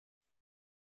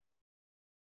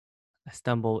I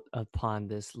stumbled upon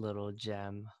this little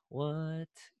gem. What?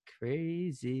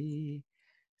 Crazy.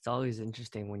 It's always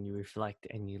interesting when you reflect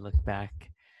and you look back.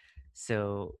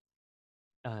 So,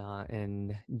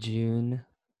 in June,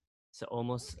 so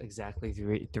almost exactly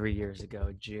three years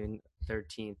ago, June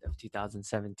 13th of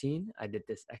 2017, I did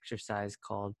this exercise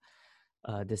called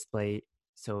display.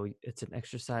 So it's an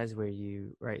exercise where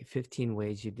you write 15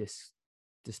 ways you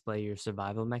display your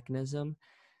survival mechanism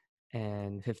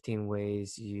and 15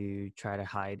 ways you try to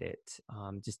hide it.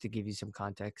 Just to give you some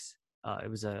context, it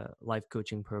was a life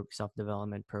coaching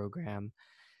self-development program,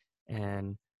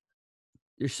 and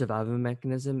your survival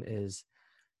mechanism is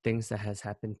things that has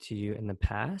happened to you in the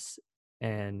past.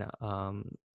 And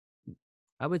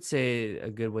I would say a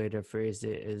good way to phrase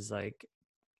it is like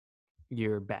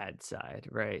your bad side,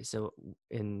 right? So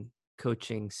in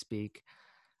coaching speak,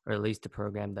 or at least the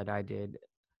program that I did,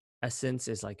 essence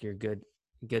is like your good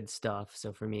stuff.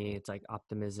 So for me, it's like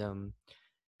optimism,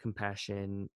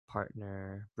 compassion,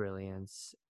 partner,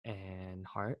 brilliance, and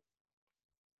heart,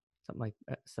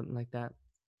 something like that.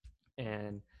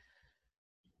 And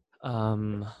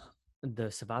um,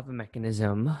 the survival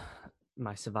mechanism,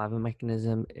 my survival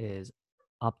mechanism is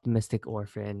optimistic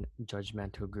orphan,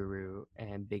 judgmental guru,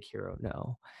 and big hero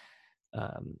no.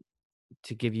 Um,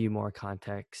 to give you more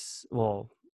context, well,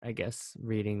 I guess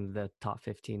reading the top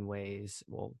 15 ways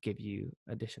will give you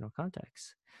additional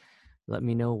context. Let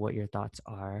me know what your thoughts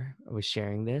are with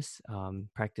sharing this,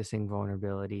 practicing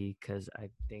vulnerability, because I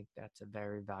think that's a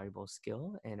very valuable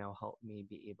skill and it'll help me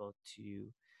be able to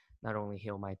not only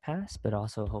heal my past, but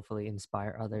also hopefully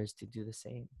inspire others to do the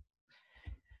same.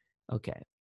 Okay,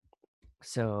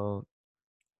 so,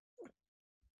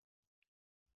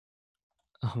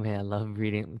 oh man, I love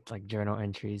reading like journal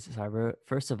entries. So I wrote,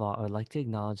 first of all, I would like to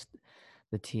acknowledge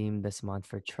the team this month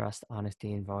for trust,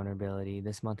 honesty, and vulnerability.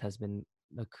 This month has been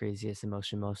the craziest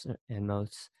most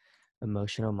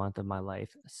emotional month of my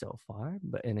life so far,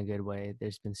 but in a good way.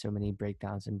 There's been so many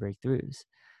breakdowns and breakthroughs.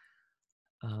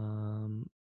 Um,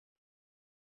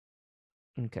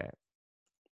 okay.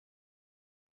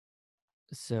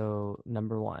 So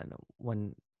number one,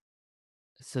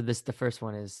 the first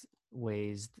one is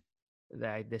ways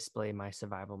that I display my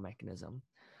survival mechanism.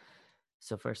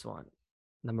 So first one,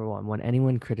 number one, when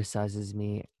anyone criticizes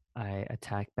me, I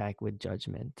attack back with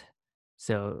judgment.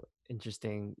 So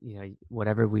interesting,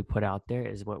 whatever we put out there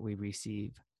is what we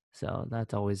receive. So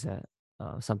that's always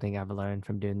something I've learned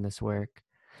from doing this work.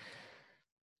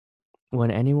 When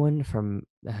anyone from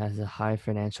that has a high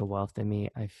financial wealth than me,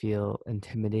 I feel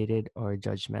intimidated or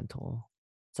judgmental.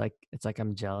 It's like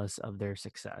I'm jealous of their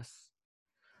success.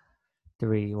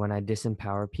 Three, when I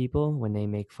disempower people when they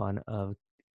make fun of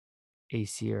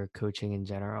AC or coaching in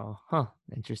general. Huh,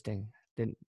 interesting.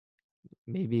 Didn't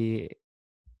maybe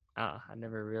I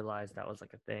never realized that was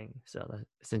like a thing. So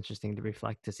it's interesting to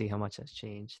reflect to see how much has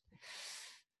changed.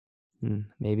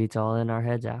 Maybe it's all in our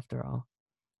heads after all.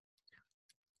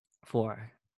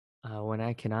 Four, when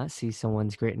I cannot see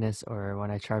someone's greatness or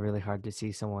when I try really hard to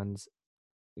see someone's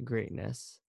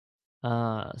greatness.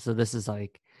 So this is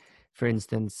like, for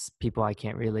instance, people I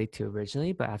can't relate to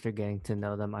originally, but after getting to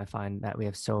know them, I find that we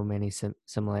have so many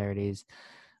similarities.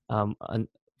 And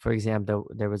for example,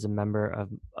 there was a member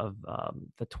of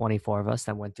the 24 of us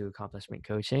that went through accomplishment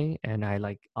coaching, and I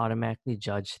like automatically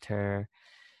judged her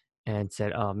and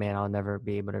said, "Oh man, I'll never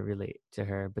be able to relate to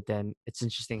her." But then it's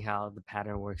interesting how the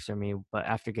pattern works for me. But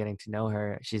after getting to know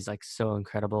her, she's like so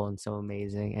incredible and so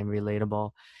amazing and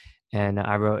relatable. And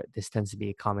I wrote, this tends to be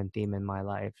a common theme in my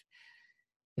life.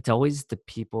 It's always the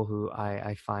people who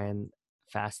I find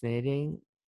fascinating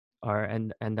or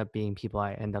end up being people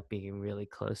I end up being really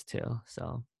close to.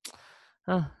 So,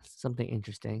 something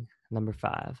interesting. Number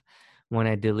five, when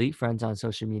I delete friends on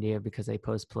social media because they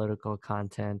post political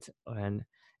content and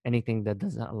anything that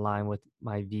doesn't align with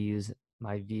my views,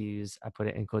 I put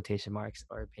it in quotation marks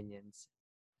or opinions.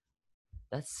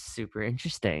 That's super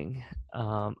interesting.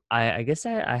 I guess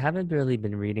I haven't really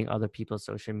been reading other people's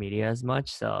social media as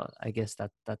much, so I guess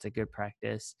that's a good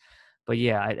practice. But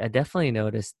yeah, I definitely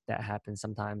noticed that happens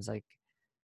sometimes. Like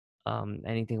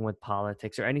anything with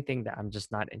politics or anything that I'm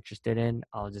just not interested in,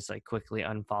 I'll just like quickly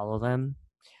unfollow them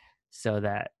so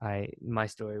that my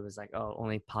story was like, oh,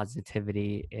 only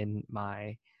positivity in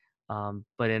my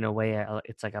but in a way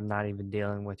it's like I'm not even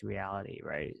dealing with reality,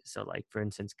 right? So like for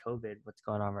instance, COVID, what's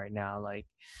going on right now, like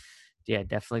yeah,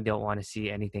 definitely don't want to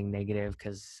see anything negative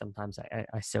because sometimes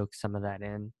I soak some of that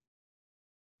in.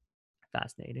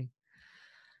 Fascinating.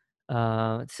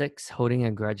 Six, holding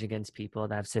a grudge against people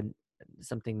that have said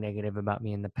something negative about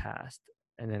me in the past.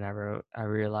 And then I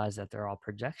realized that they're all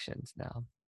projections now.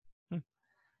 Hmm.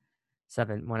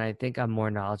 7, when I think I'm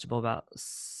more knowledgeable about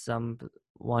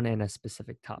one in a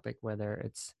specific topic, whether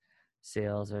it's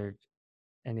sales or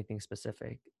anything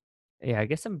specific. Yeah, I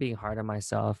guess I'm being hard on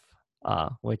myself,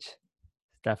 which is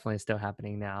definitely still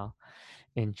happening now.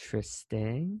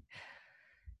 Interesting.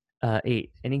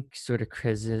 8, any sort of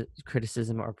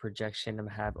criticism or projection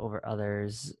I have over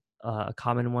others. A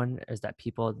common one is that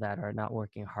people that are not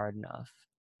working hard enough.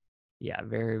 Yeah,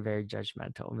 very, very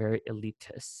judgmental, very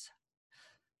elitist.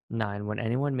 9, when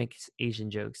anyone makes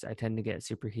Asian jokes, I tend to get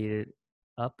super heated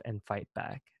up and fight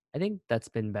back. I think that's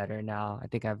been better now. I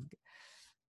think I've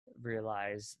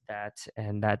realized that,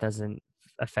 and that doesn't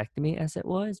affect me as it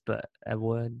was, but I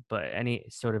would. But any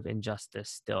sort of injustice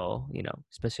still,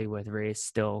 especially with race,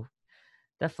 still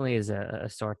definitely is a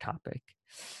sore topic.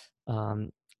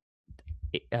 Um,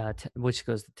 which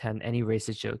goes to 10. Any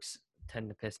racist jokes tend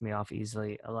to piss me off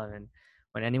easily. 11.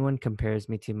 When anyone compares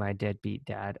me to my deadbeat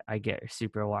dad, I get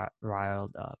super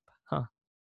riled up. Huh.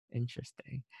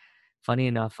 Interesting. Funny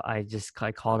enough, I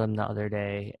called him the other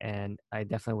day, and I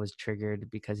definitely was triggered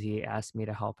because he asked me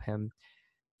to help him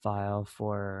file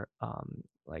for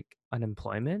like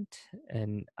unemployment,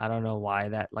 and I don't know why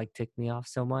that like ticked me off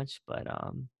so much, but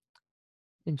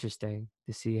interesting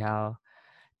to see how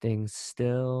things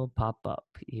still pop up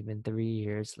even 3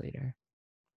 years later.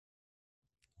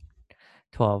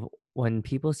 12. When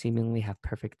people seemingly have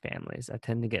perfect families, I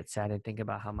tend to get sad and think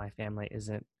about how my family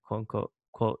isn't, quote unquote,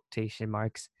 quotation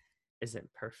marks, isn't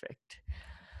perfect.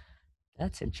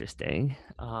 That's interesting.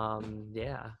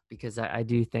 Yeah, because I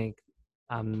do think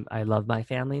I love my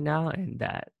family now, and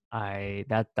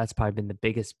that's probably been the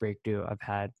biggest breakthrough I've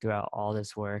had throughout all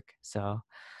this work. So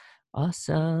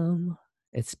awesome.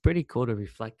 It's pretty cool to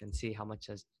reflect and see how much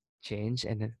has changed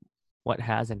and what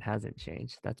has and hasn't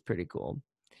changed. That's pretty cool.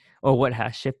 Or what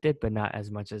has shifted, but not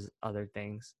as much as other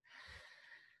things.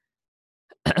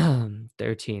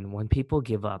 13. When people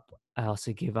give up, I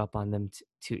also give up on them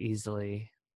too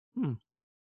easily. Hmm.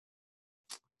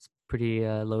 Pretty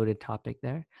loaded topic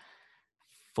there.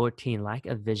 14. Lack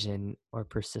of vision or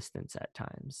persistence at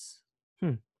times.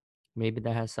 Maybe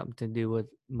that has something to do with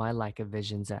my lack of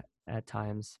visions at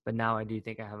times. But now I do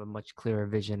think I have a much clearer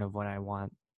vision of what I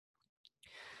want.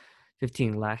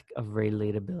 15. Lack of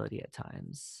relatability at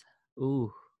times.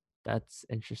 Ooh, that's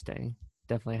interesting.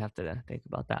 Definitely have to think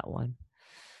about that one.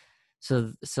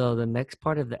 So the next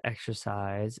part of the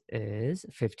exercise is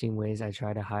 15 ways I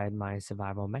try to hide my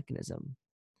survival mechanism.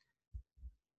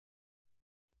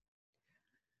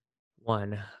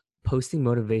 1, posting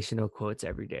motivational quotes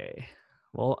every day.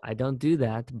 Well, I don't do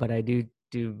that, but I do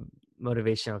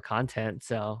motivational content.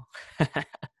 So,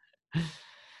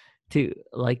 2,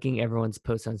 liking everyone's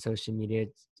posts on social media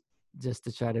just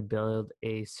to try to build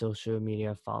a social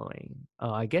media following.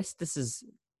 Oh, I guess this is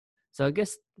so. I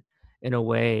guess in a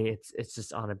way, it's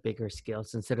just on a bigger scale.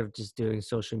 So instead of just doing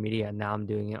social media, now I'm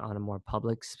doing it on a more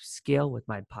public scale with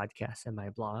my podcast and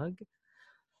my blog.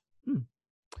 Hmm.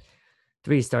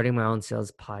 3, starting my own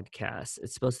sales podcast.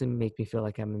 It's supposed to make me feel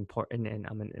like I'm important and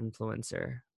I'm an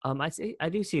influencer. I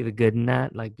do see the good in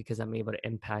that, like because I'm able to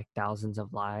impact thousands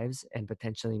of lives and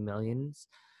potentially millions.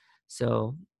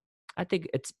 So I think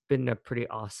it's been a pretty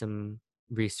awesome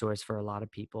resource for a lot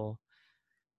of people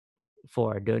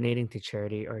for donating to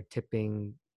charity or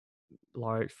tipping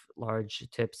large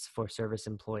tips for service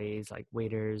employees like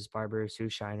waiters, barbers, shoe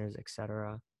shiners,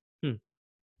 etc.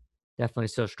 Definitely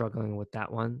still struggling with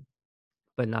that one,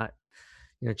 but not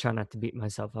try not to beat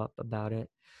myself up about it.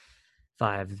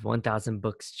 5, 1,000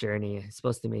 books journey. It's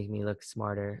supposed to make me look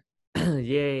smarter.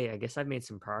 Yay! I guess I've made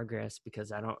some progress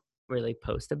because I don't really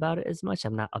post about it as much.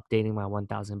 I'm not updating my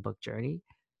 1,000 book journey,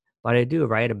 but I do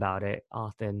write about it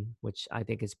often, which I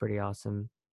think is pretty awesome.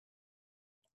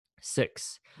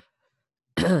 6,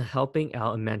 helping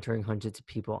out and mentoring hundreds of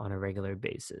people on a regular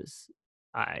basis.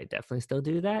 I definitely still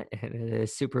do that, and it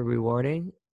is super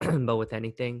rewarding. But with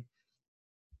anything,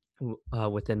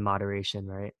 within moderation,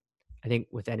 right? I think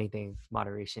with anything,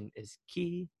 moderation is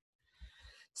key.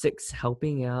 6,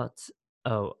 helping out.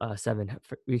 7,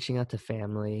 reaching out to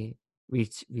family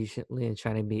recently and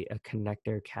trying to be a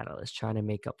connector catalyst, trying to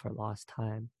make up for lost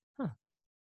time. Huh,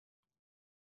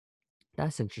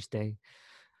 that's interesting.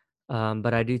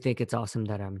 But I do think it's awesome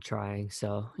that I'm trying.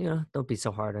 So, don't be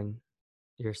so hard on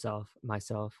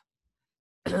myself.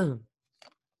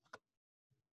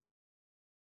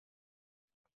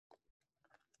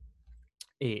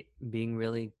 8, being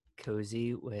really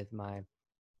cozy with my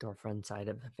girlfriend side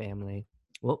of the family.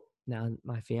 Well, now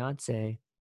my fiance.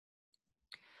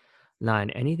 9,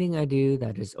 anything I do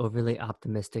that is overly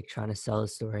optimistic, trying to sell a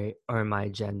story or my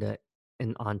agenda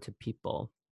and onto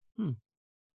people.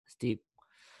 It's deep.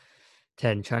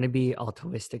 10, trying to be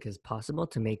altruistic as possible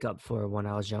to make up for when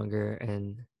I was younger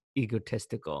and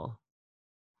egotistical.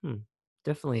 Hmm.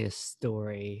 Definitely a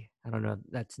story. I don't know if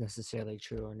that's necessarily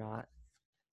true or not.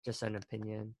 Just an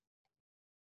opinion.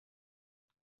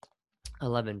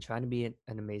 11, trying to be an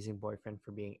amazing boyfriend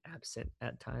for being absent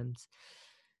at times.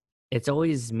 It's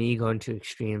always me going to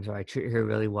extremes where I treat her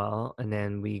really well and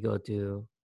then we go to,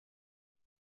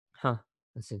 huh,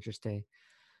 that's interesting.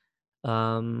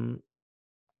 Um,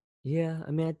 yeah,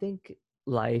 I mean, I think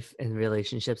life and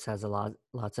relationships has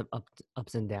lots of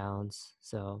ups and downs.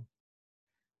 So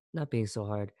not being so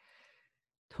hard.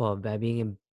 12, by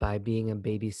being a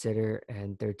babysitter,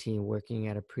 and 13, working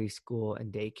at a preschool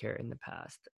and daycare in the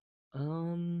past.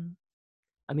 Um,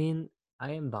 I mean,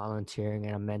 I am volunteering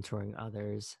and I'm mentoring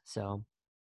others, so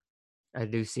I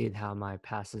do see how my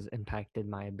past has impacted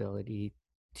my ability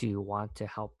to want to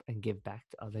help and give back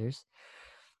to others.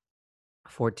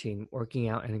 14, working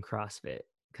out and in CrossFit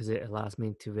because it allows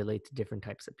me to relate to different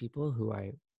types of people who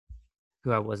I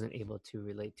wasn't able to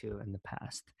relate to in the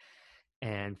past.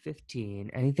 And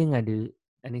 15,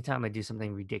 anytime I do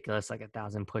something ridiculous like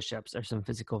 1,000 push-ups or some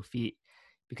physical feat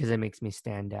because it makes me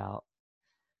stand out.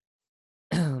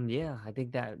 Yeah, I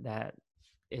think that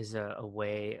is a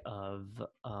way of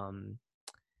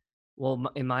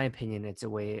well, in my opinion, it's a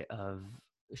way of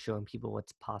showing people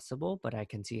what's possible, but I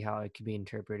can see how it could be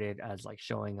interpreted as like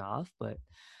showing off. But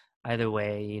either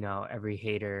way, every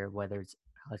hater, whether it's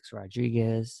Alex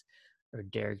Rodriguez or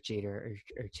Derek Jeter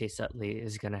or Chase Utley,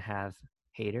 is gonna have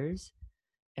haters.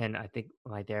 And I think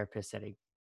my therapist said it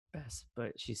best,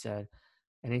 but she said,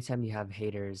 anytime you have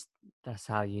haters, that's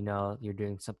how you know you're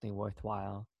doing something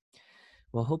worthwhile.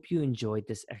 Well, hope you enjoyed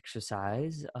this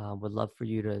exercise. Would love for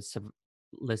you to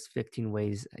list 15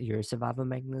 ways your survival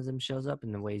mechanism shows up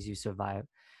and the ways you survive,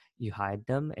 you hide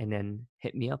them, and then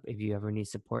hit me up if you ever need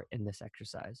support in this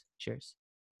exercise. Cheers.